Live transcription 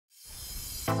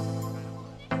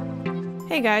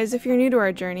Hey guys, if you're new to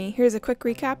our journey, here's a quick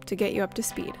recap to get you up to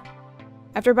speed.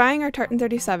 After buying our Tartan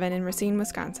 37 in Racine,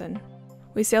 Wisconsin,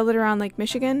 we sailed it around Lake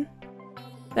Michigan,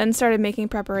 then started making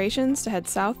preparations to head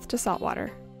south to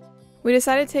saltwater. We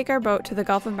decided to take our boat to the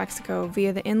Gulf of Mexico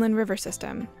via the inland river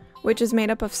system, which is made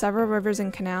up of several rivers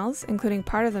and canals, including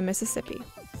part of the Mississippi.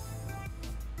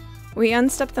 We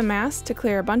unstepped the mast to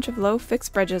clear a bunch of low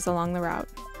fixed bridges along the route.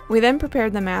 We then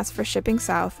prepared the mast for shipping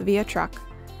south via truck,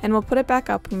 and we'll put it back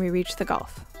up when we reach the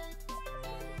Gulf.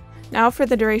 Now for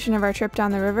the duration of our trip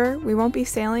down the river, we won't be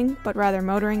sailing, but rather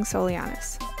motoring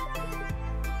Soulianis.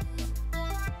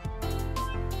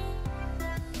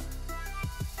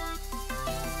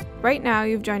 Right now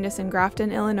you've joined us in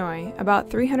Grafton, Illinois, about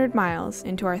 300 miles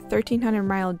into our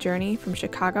 1,300-mile journey from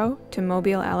Chicago to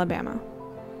Mobile, Alabama.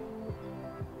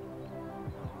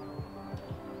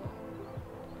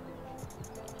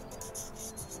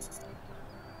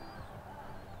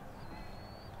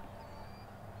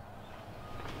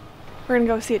 We're gonna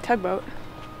go see a tugboat.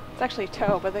 It's actually a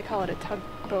tow, but they call it a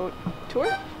tugboat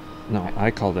tour? No,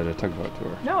 I called it a tugboat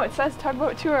tour. No, it says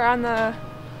tugboat tour on the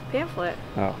pamphlet.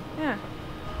 Oh. Yeah.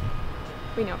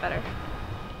 We know better.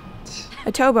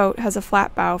 A towboat has a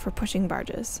flat bow for pushing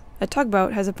barges. A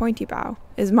tugboat has a pointy bow,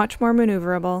 is much more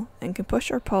maneuverable, and can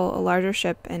push or pull a larger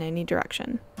ship in any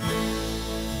direction.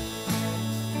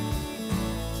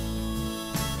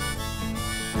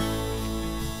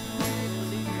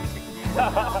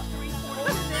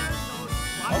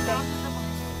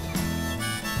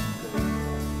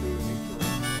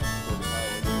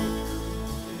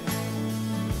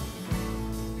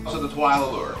 Of the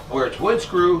Allure. We're a twin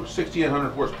screw,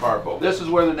 6,800 horsepower boat. This is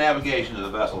where the navigation of the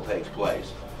vessel takes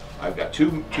place. I've got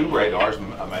two radars,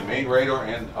 my main radar,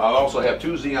 and I'll also have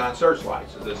two Xeon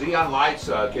searchlights. The Xeon lights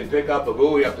can pick up a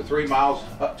buoy up to 2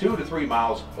 to 3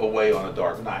 miles away on a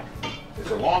dark night.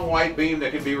 It's a long white beam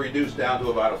that can be reduced down to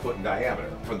about 1 foot in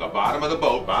diameter. From the bottom of the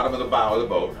boat, bottom of the bow of the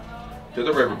boat, to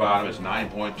the river bottom is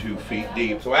 9.2 feet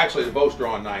deep. So actually the boat's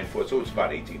drawn 9 foot, so it's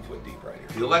about 18 foot deep right here.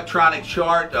 The electronic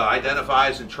chart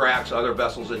identifies and tracks other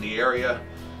vessels in the area,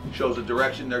 shows the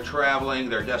direction they're traveling,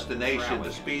 their destination,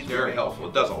 the speed. Very helpful.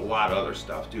 It does a lot of other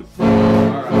stuff too. All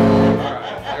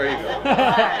right, there you go.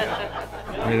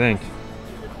 What do you think?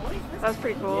 That was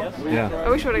pretty cool. Yeah. I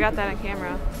wish we would have got that on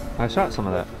camera. I shot some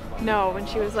of that. No, when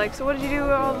she was like, so what did you do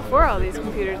before all these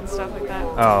computers and stuff like that?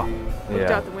 Oh, yeah. Looked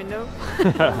out the window.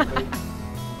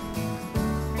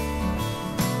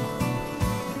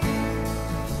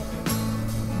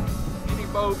 Any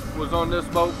boat was on this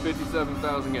boat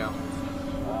 57,000 gallons.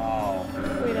 Wow.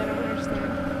 Wait, I don't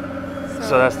understand.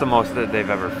 So that's the most that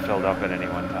they've ever filled up at any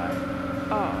one time.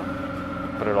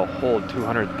 Oh. But it'll hold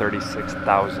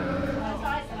 236,000.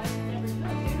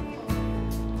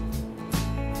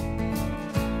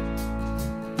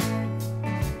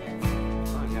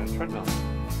 Treadmill.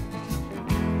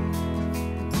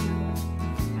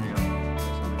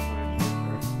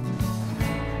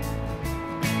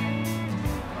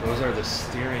 Those are the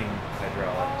steering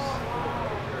hydraulics.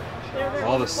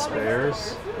 All the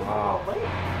spares. Wow.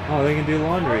 Oh, they can do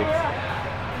laundry.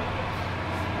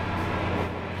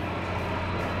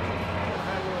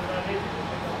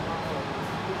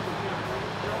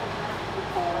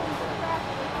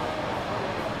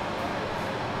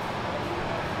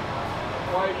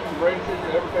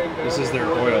 This is their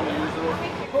oil.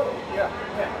 Yeah.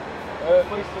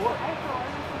 Place to work.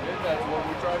 That's what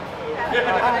we're trying to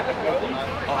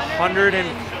do.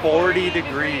 140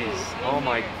 degrees. Oh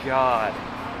my God.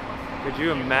 Could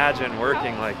you imagine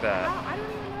working like that?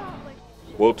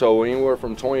 We'll tow anywhere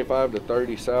from 25 to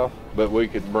 30 south, but we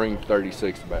could bring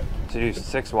 36 back. So you do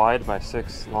 6 wide by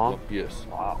 6 long? Yes.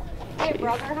 Wow. Hey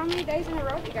brother, how many days in a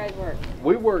row do you guys work?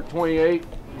 We work 28,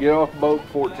 get off boat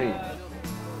 14.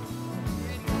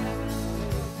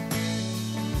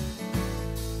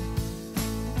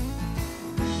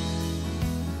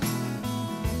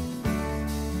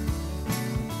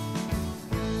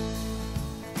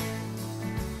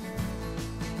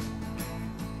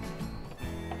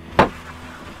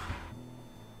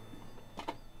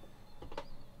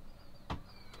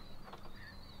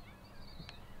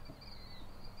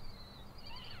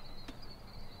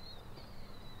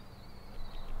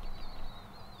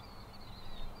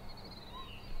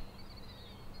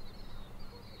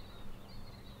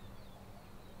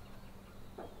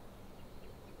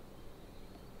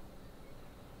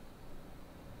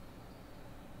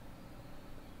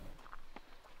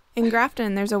 In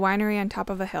Grafton, there's a winery on top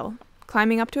of a hill.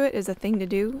 Climbing up to it is a thing to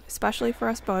do, especially for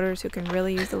us boaters who can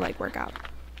really use the leg workout.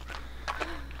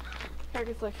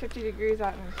 It's like 50 degrees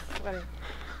out and I'm sweating.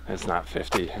 It's not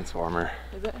 50, it's warmer.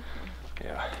 Is it?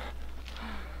 Yeah.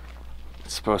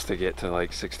 It's supposed to get to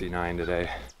like 69 today.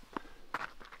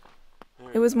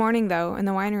 It was morning though, and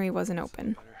the winery wasn't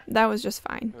open. That was just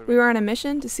fine. We were on a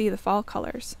mission to see the fall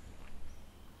colors.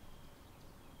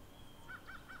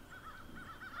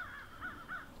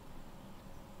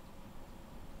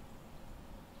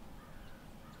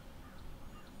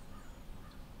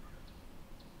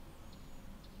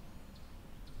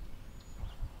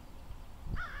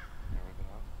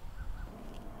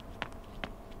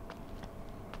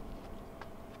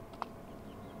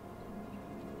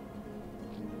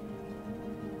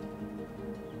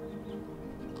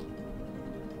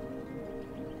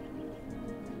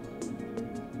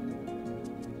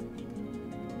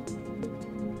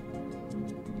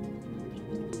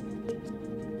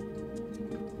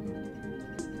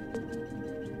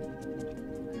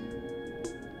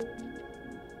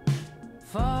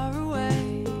 Far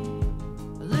away,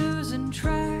 losing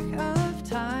track of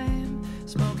time,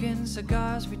 smoking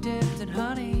cigars we dipped in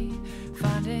honey,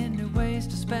 finding new ways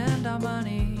to spend our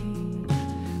money.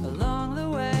 Along the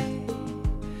way,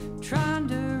 trying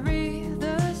to read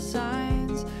the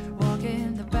signs,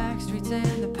 walking the back streets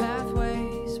and the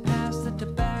pathways, past the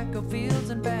tobacco fields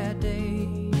and bad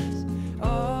days,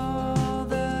 all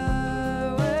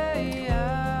the way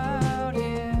out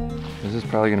here. This is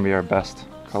probably gonna be our best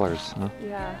colors, huh?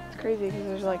 Yeah, it's crazy because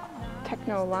there's like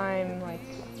techno lime like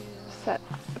set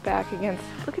back against.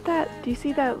 Look at that. Do you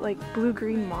see that like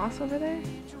blue-green moss over there?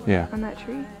 Yeah. On that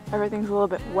tree? Everything's a little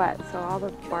bit wet, so all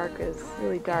the bark is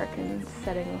really dark and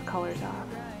setting the colors off.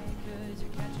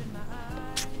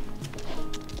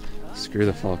 Screw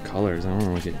the fall colors. I don't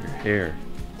want to look at your hair.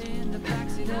 In the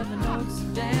backseat of an oak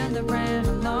sedan that ran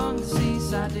along the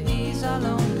seaside to ease our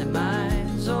lonely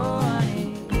minds. Oh, honey.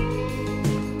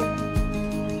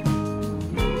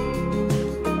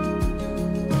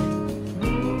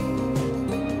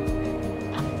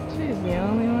 She's the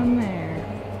only one there.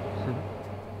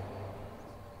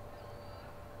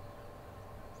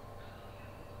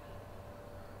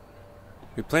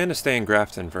 We planned to stay in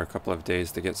Grafton for a couple of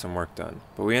days to get some work done,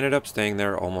 but we ended up staying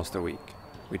there almost a week.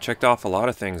 We checked off a lot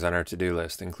of things on our to-do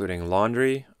list, including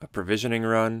laundry, a provisioning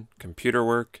run, computer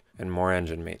work, and more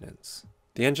engine maintenance.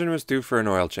 The engine was due for an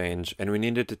oil change, and we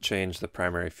needed to change the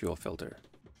primary fuel filter.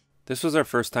 This was our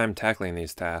first time tackling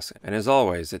these tasks, and as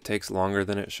always, it takes longer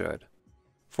than it should.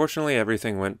 Fortunately,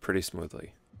 everything went pretty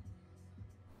smoothly.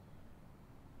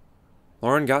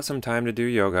 Lauren got some time to do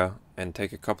yoga and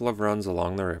take a couple of runs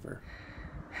along the river.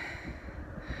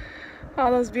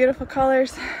 All those beautiful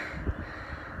colors.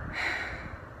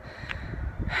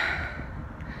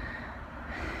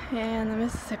 And the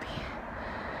Mississippi.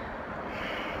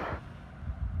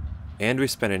 And we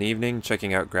spent an evening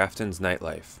checking out Grafton's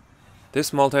nightlife.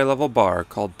 This multi-level bar,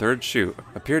 called Third Chute,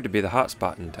 appeared to be the hot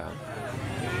spot in town.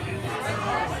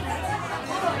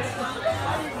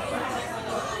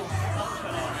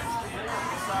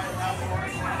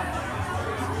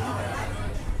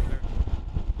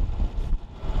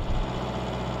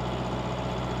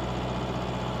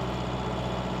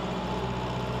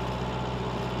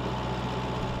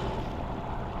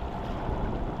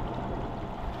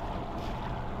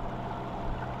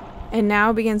 And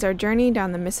now begins our journey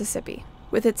down the Mississippi.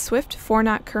 With its swift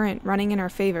 4-knot current running in our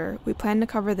favor, we plan to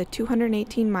cover the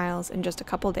 218 miles in just a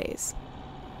couple days.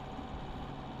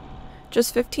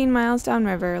 Just 15 miles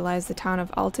downriver lies the town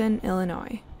of Alton,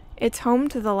 Illinois. It's home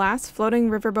to the last floating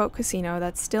riverboat casino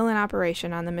that's still in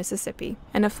operation on the Mississippi,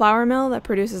 and a flour mill that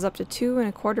produces up to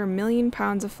 2.25 million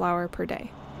pounds of flour per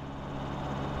day.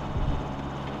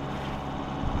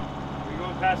 Are we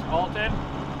going past Alton?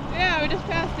 Yeah, we just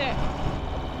passed it.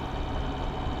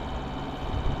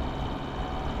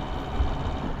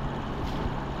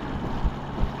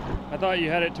 I thought you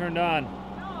had it turned on.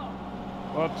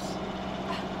 Whoops.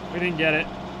 We didn't get it.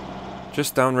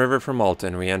 Just downriver from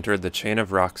Alton, we entered the Chain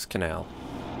of Rocks Canal.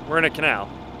 We're in a canal,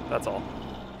 that's all.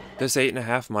 This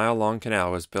 8.5-mile long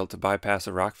canal was built to bypass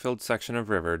a rock-filled section of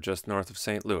river just north of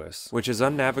St. Louis, which is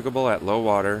unnavigable at low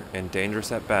water and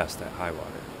dangerous at best at high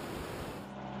water.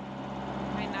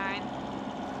 9-9.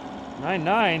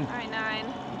 9-9? 9-9.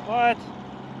 What?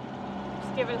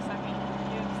 Just give it a second.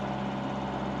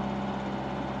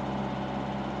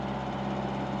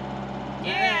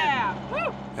 Yeah!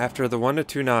 Woo! After the 1 to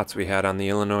 2 knots we had on the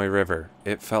Illinois River,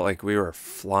 it felt like we were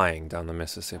flying down the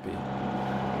Mississippi.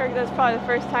 Kirk, that's probably the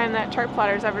first time that chart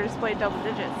plotters ever displayed double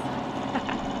digits.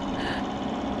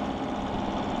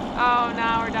 Oh,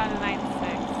 now we're down to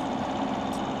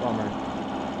 9-6. Bummer.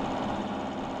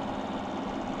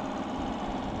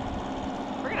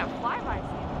 We're gonna fly by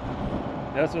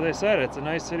soon. That's what they said. It's a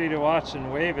nice city to watch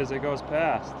and wave as it goes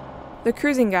past. The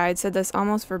cruising guide said this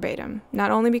almost verbatim,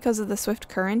 not only because of the swift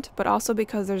current, but also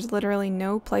because there's literally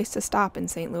no place to stop in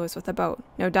St. Louis with a boat.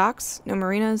 No docks, no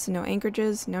marinas, no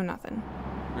anchorages, no nothing.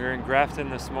 We were in Grafton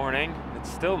this morning,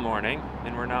 it's still morning,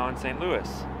 and we're now in St. Louis.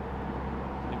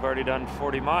 We've already done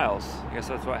 40 miles. I guess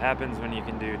that's what happens when you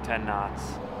can do 10 knots.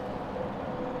 See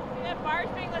that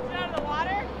barge being lifted out of the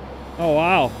water? Oh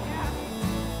wow. Yeah.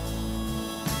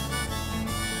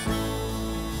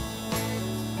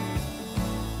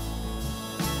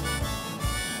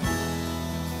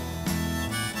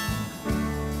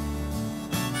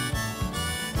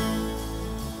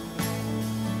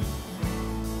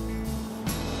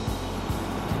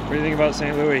 What do you think about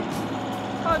St. Louis?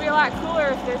 Probably be a lot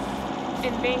cooler if this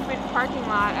embankment parking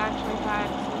lot actually had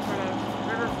some sort of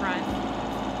riverfront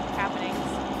happenings.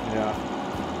 Yeah.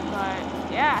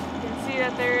 But yeah, you can see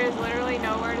that there is literally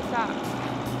nowhere to stop.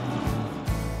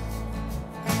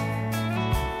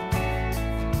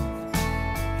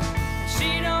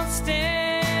 She don't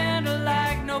stand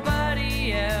like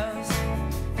nobody else.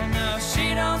 No,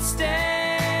 she don't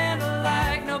stand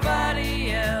like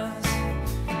nobody else.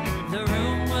 The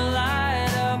room will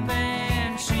light up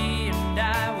and she and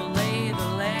I will lay the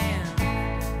land.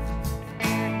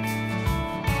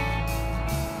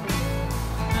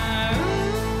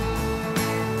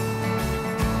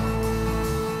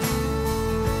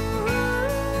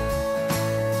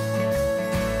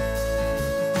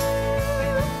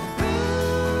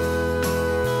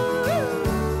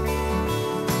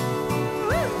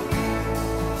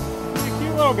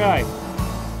 Cute little guy.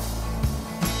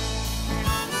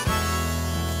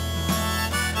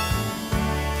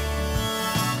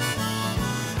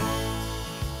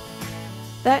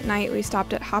 That night, we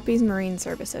stopped at Hoppy's Marine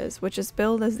Services, which is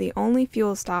billed as the only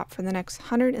fuel stop for the next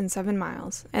 107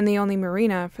 miles, and the only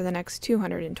marina for the next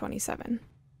 227.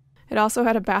 It also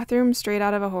had a bathroom straight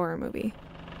out of a horror movie.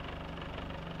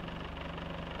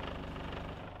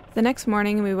 The next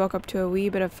morning, we woke up to a wee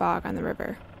bit of fog on the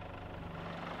river.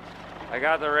 I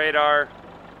got the radar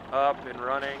up and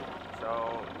running, so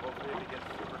hopefully it gets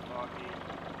super foggy.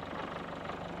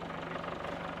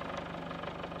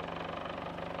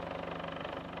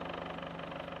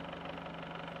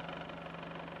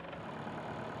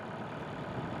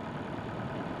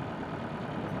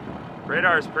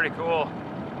 Radar is pretty cool.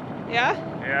 Yeah?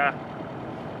 Yeah,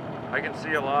 I can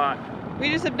see a lot. We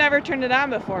just have never turned it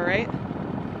on before, right?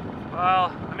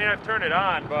 Well, I mean, I've turned it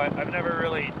on, but I've never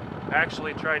really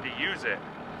actually tried to use it.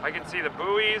 I can see the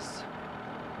buoys.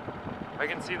 I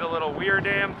can see the little weir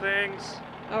dam things.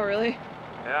 Oh, really?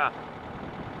 Yeah.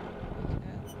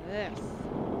 What's this?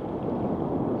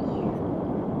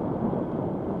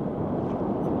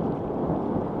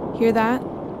 Hear that?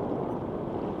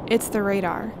 It's the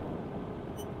radar.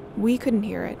 We couldn't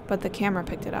hear it, but the camera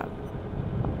picked it up.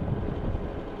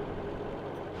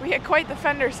 We had quite the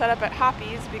fender set up at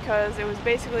Hoppy's because it was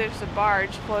basically just a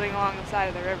barge floating along the side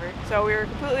of the river. So we were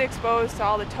completely exposed to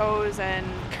all the tows and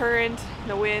current,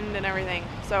 the wind and everything.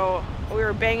 So we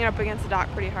were banging up against the dock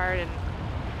pretty hard, and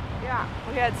yeah,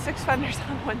 we had 6 fenders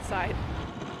on one side.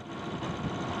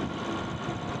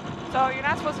 So you're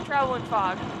not supposed to travel in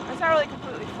fog. It's not really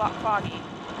completely foggy.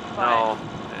 But No,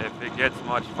 if it gets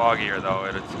much foggier though,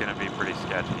 it's gonna be pretty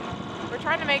sketchy. we're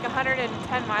trying to make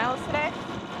 110 miles today.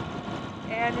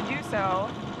 And to do so,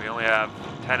 We only have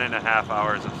 10.5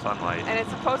 hours of sunlight. and it's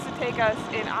supposed to take us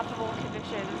in optimal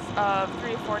conditions of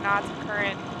 3 to 4 knots of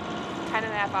current,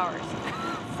 10.5 hours.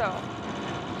 So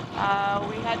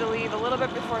we had to leave a little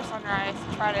bit before sunrise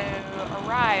to try to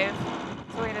arrive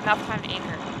so we had enough time to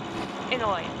anchor in the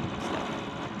light. So,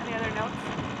 any other notes?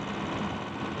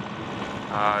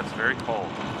 It's very cold.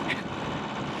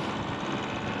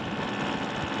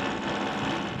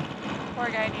 Poor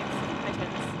guy needs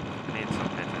mittens. Need some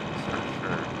mittens for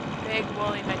sure. Big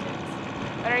woolly mittens.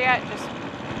 Better yet, just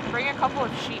bring a couple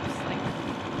of sheep, like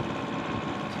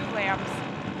 2 lambs.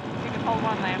 You can hold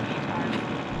 1 lamb each arm.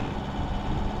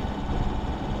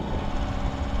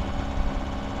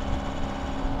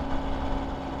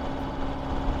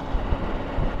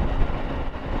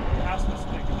 It has to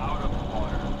stick out of the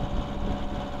water.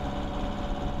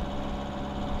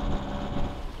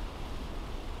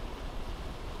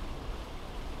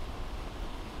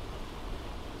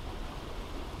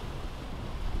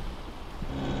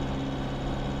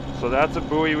 So that's a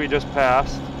buoy we just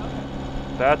passed.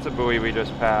 That's a buoy we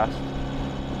just passed.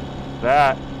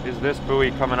 That is this buoy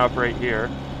coming up right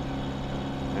here.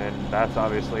 And that's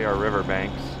obviously our river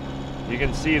banks. You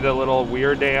can see the little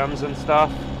weir dams and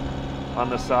stuff on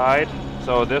the side.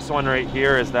 So this one right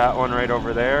here is that one right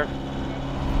over there.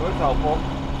 So it's helpful.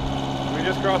 We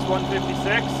just crossed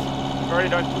 156. We've already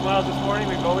done 2 miles this morning.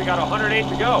 We've only got 108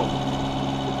 to go.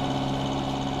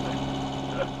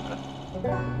 Get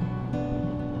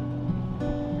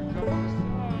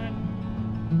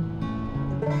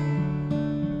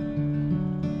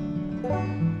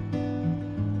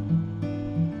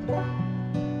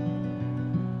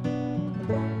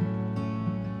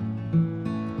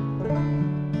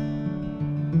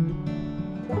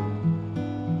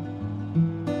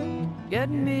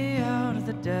me out of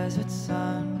the desert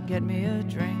sun, get me a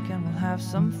drink and we'll have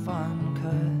some fun,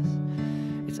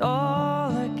 'cause it's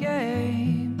all a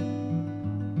game.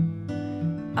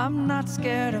 I'm not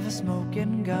scared of a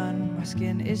smoking gun, my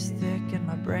skin is thick and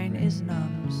my brain is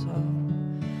numb, so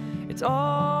it's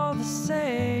all the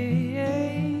same.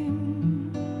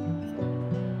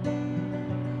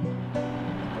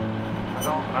 I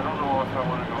don't know if I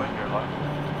want to go in here, look.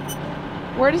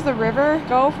 Where does the river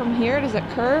go from here? Does it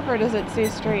curve or does it stay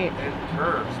straight? It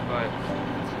curves, but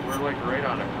we're like right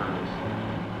on a curve.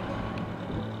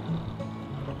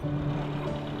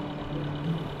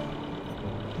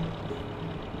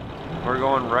 We're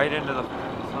going right into the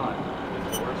sun.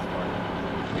 It's the worst part.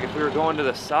 Like if we were going to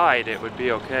the side, it would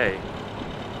be okay.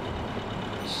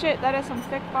 Shit, that is some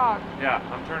thick fog. Yeah,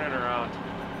 I'm turning around.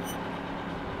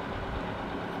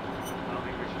 I don't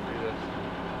think we should do this.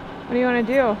 What do you want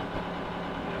to do?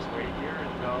 Just wait here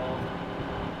until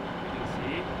we can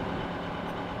see.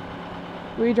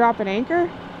 Will you drop an anchor? I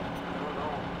don't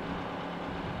know.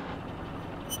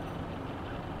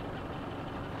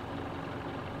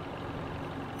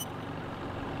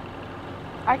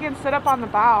 I can sit up on the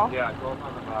bow. Yeah, go up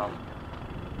on the bow.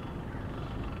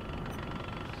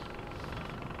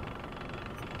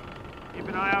 Keep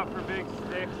an eye out for big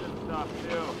sticks and stuff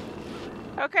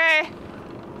too. Okay.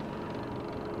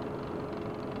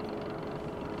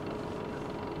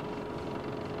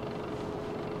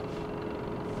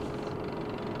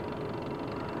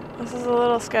 This is a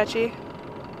little sketchy,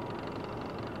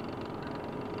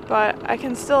 but I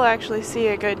can still actually see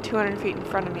a good 200 feet in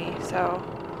front of me, so.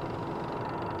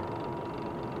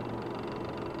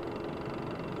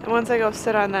 And once I go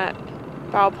sit on that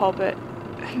bow pulpit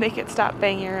and make it stop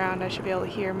banging around, I should be able to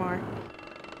hear more.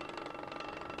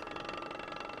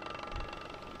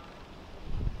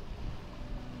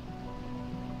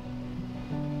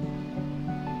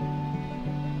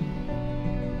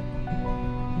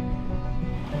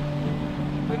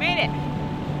 We made it!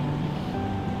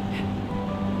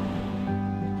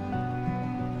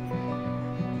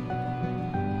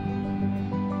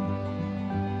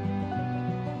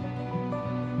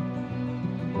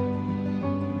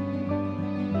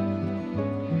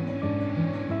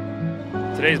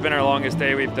 Today's been our longest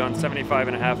day. We've done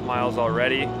 75.5 miles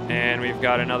already, and we've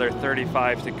got another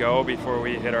 35 to go before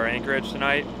we hit our anchorage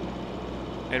tonight.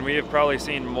 And we have probably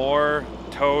seen more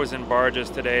tows and barges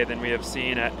today than we have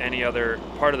seen at any other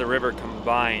part of the river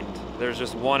combined. There's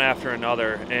just one after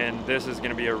another, and this is going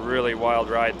to be a really wild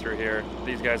ride through here.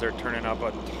 These guys are turning up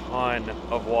a ton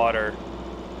of water.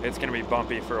 It's going to be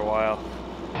bumpy for a while.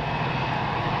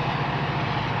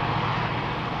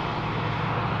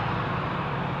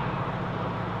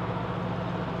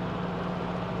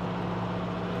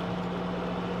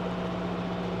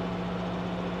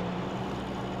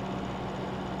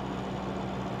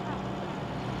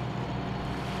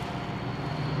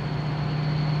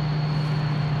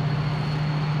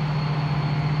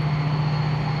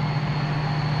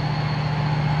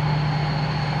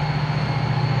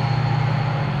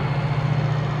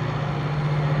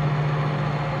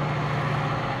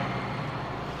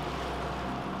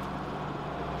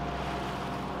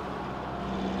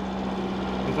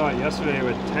 I thought yesterday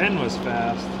with 10 was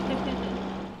fast.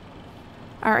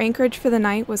 Our anchorage for the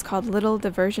night was called Little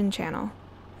Diversion Channel.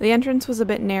 The entrance was a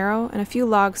bit narrow, and a few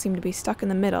logs seemed to be stuck in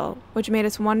the middle, which made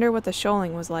us wonder what the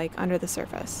shoaling was like under the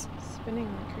surface. Spinning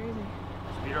like crazy.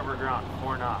 Speed over ground,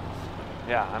 4 knots.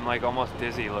 Yeah, I'm like almost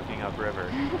dizzy looking upriver.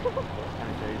 Kind of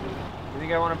crazy. You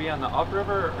think I want to be on the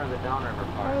upriver or the downriver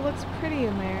part? Oh, it looks pretty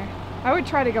in there. I would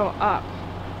try to go up.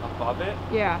 Above it?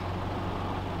 Yeah.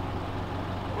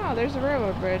 Oh, there's a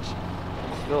railroad bridge.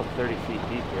 It's still 30 feet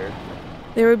deep here.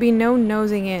 There would be no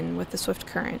nosing in with the swift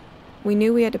current. We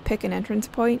knew we had to pick an entrance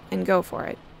point and go for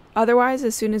it. Otherwise,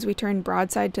 as soon as we turned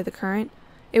broadside to the current,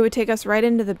 it would take us right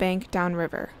into the bank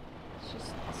downriver. It's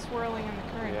just swirling in the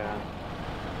current. Yeah.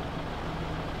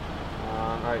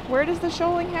 Right. Where does the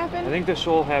shoaling happen? I think the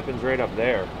shoal happens right up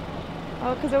there.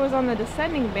 Oh, because it was on the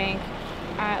descending bank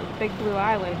at Big Blue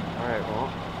Island. Alright,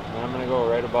 well, then I'm going to go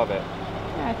right above it.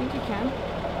 Yeah, I think you can.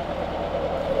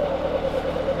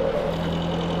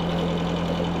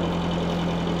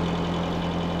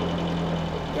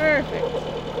 Perfect.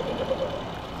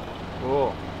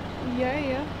 Cool.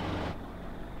 Yeah.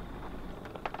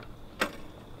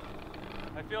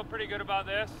 I feel pretty good about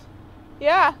this.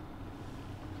 Yeah.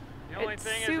 The only It's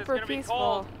thing is it's super gonna be peaceful.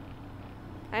 cold.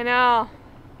 I know.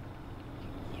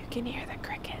 You can hear the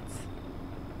crickets.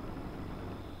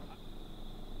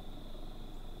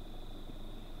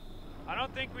 I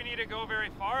don't think we need to go very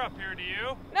far up here, do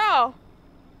you? No.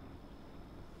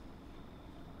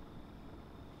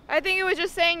 I think it was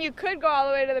just saying you could go all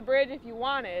the way to the bridge if you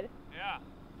wanted. Yeah.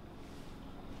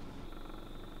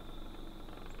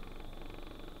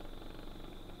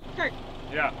 Kurt,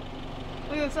 Yeah.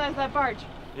 look at the size of that barge.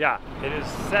 Yeah. It is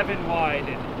 7 wide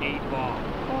and 8 long.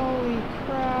 Holy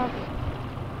crap.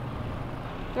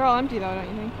 They're all empty though, don't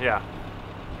you think? Yeah.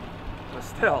 But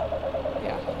still,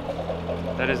 Yeah.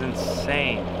 that is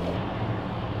insane. Look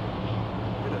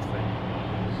at this thing.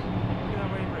 Look at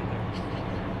that wave right there.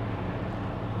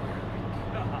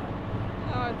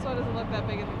 Oh, it so doesn't look that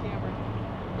big in the camera.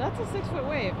 That's a 6-foot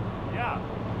wave. Yeah.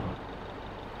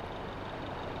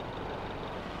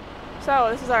 So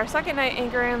this is our second night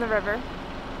anchoring on the river.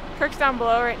 Kirk's down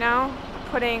below right now,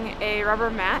 putting a rubber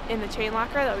mat in the chain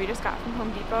locker that we just got from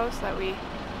Home Depot so that we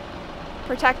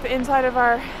protect the inside of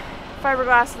our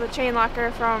fiberglass of the chain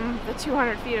locker from the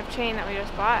 200 feet of chain that we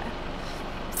just bought.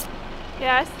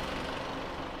 Yes?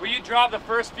 Will you drop the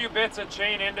first few bits of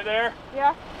chain into there?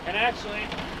 Yeah? And actually,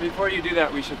 before you do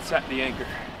that, we should set the anchor.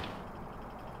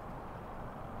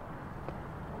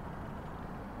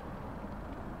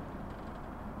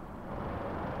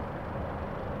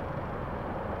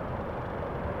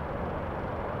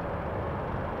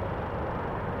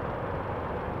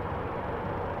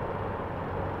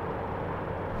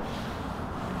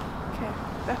 Okay,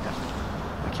 back up.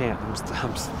 I can't.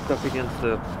 I'm stuck against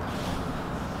the...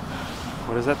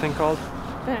 What is that thing called?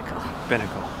 Binnacle.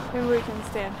 Binnacle. Maybe we can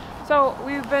stand. So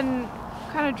we've been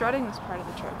kind of dreading this part of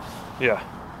the trip, Yeah.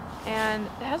 and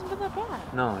it hasn't been that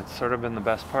bad. No, it's sort of been the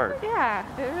best part. Yeah,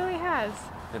 it really has.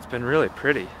 It's been really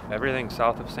pretty. Everything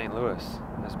south of St. Louis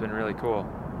has been really cool.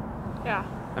 Yeah.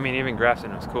 I mean, even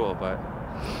Grafton was cool, but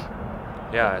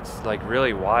yeah, it's like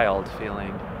really wild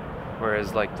feeling.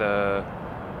 Whereas like the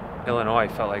Illinois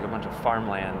felt like a bunch of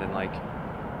farmland and like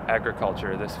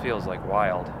agriculture. This feels like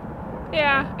wild.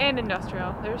 Yeah, and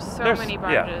industrial. There's many yeah.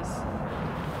 barges.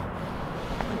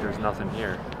 Like there's nothing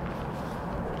here.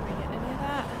 Did we get any of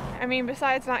that? I mean,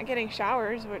 besides not getting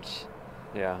showers, which...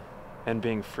 Yeah, and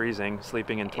being freezing,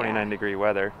 sleeping in 29 Yeah. degree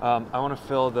weather. I want to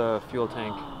fill the fuel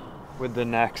tank with the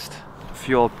next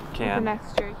fuel can. The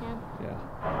next jerry can. Yeah.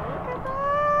 Look at that!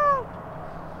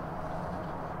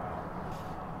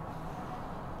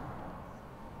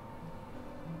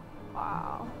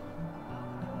 Wow.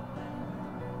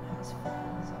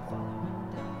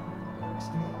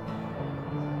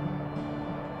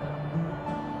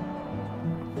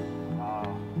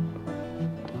 Wow.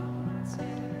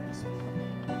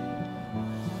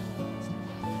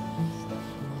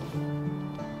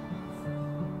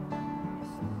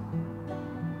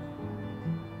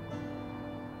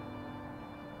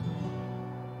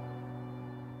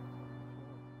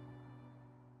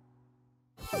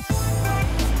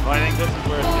 Well, I think this is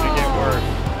where it's going to